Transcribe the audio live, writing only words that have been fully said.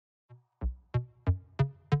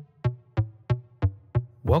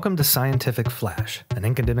Welcome to Scientific Flash, an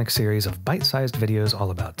Inkademic series of bite-sized videos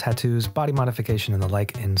all about tattoos, body modification, and the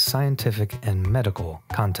like in scientific and medical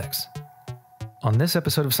contexts. On this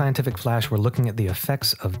episode of Scientific Flash, we're looking at the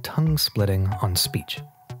effects of tongue splitting on speech.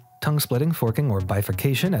 Tongue splitting, forking, or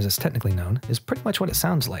bifurcation, as it's technically known, is pretty much what it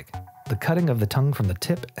sounds like: the cutting of the tongue from the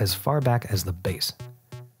tip as far back as the base.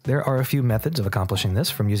 There are a few methods of accomplishing this,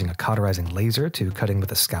 from using a cauterizing laser to cutting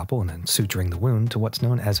with a scalpel and then suturing the wound to what's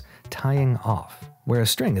known as tying off, where a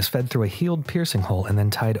string is fed through a healed piercing hole and then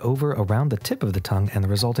tied over around the tip of the tongue and the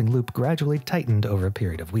resulting loop gradually tightened over a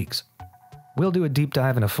period of weeks. We'll do a deep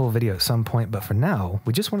dive in a full video at some point, but for now,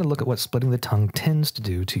 we just want to look at what splitting the tongue tends to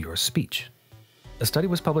do to your speech. A study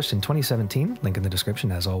was published in 2017, link in the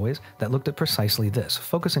description as always, that looked at precisely this,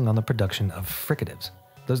 focusing on the production of fricatives.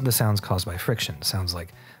 Those are the sounds caused by friction, sounds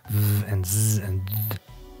like v and z and th.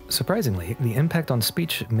 Surprisingly, the impact on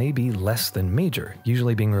speech may be less than major,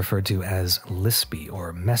 usually being referred to as lispy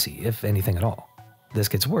or messy, if anything at all. This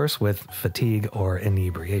gets worse with fatigue or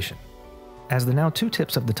inebriation. As the now two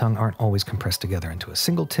tips of the tongue aren't always compressed together into a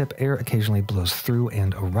single tip, air occasionally blows through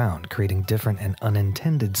and around, creating different and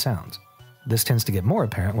unintended sounds. This tends to get more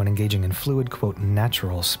apparent when engaging in fluid, quote,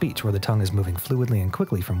 natural speech, where the tongue is moving fluidly and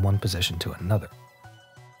quickly from one position to another.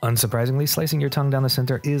 Unsurprisingly, slicing your tongue down the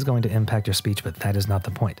center is going to impact your speech, but that is not the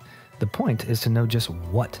point. The point is to know just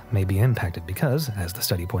what may be impacted because, as the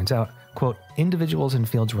study points out, quote, individuals in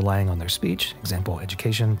fields relying on their speech, example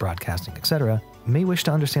education, broadcasting, etc., may wish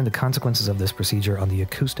to understand the consequences of this procedure on the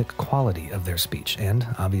acoustic quality of their speech, and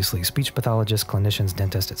obviously speech pathologists, clinicians,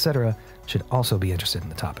 dentists, etc. should also be interested in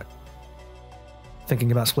the topic.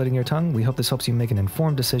 Thinking about splitting your tongue? We hope this helps you make an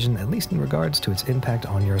informed decision, at least in regards to its impact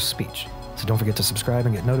on your speech. So don't forget to subscribe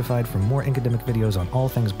and get notified for more Inkademic videos on all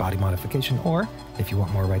things body modification, or, if you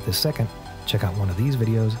want more right this second, check out one of these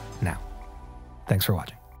videos now. Thanks for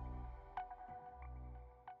watching.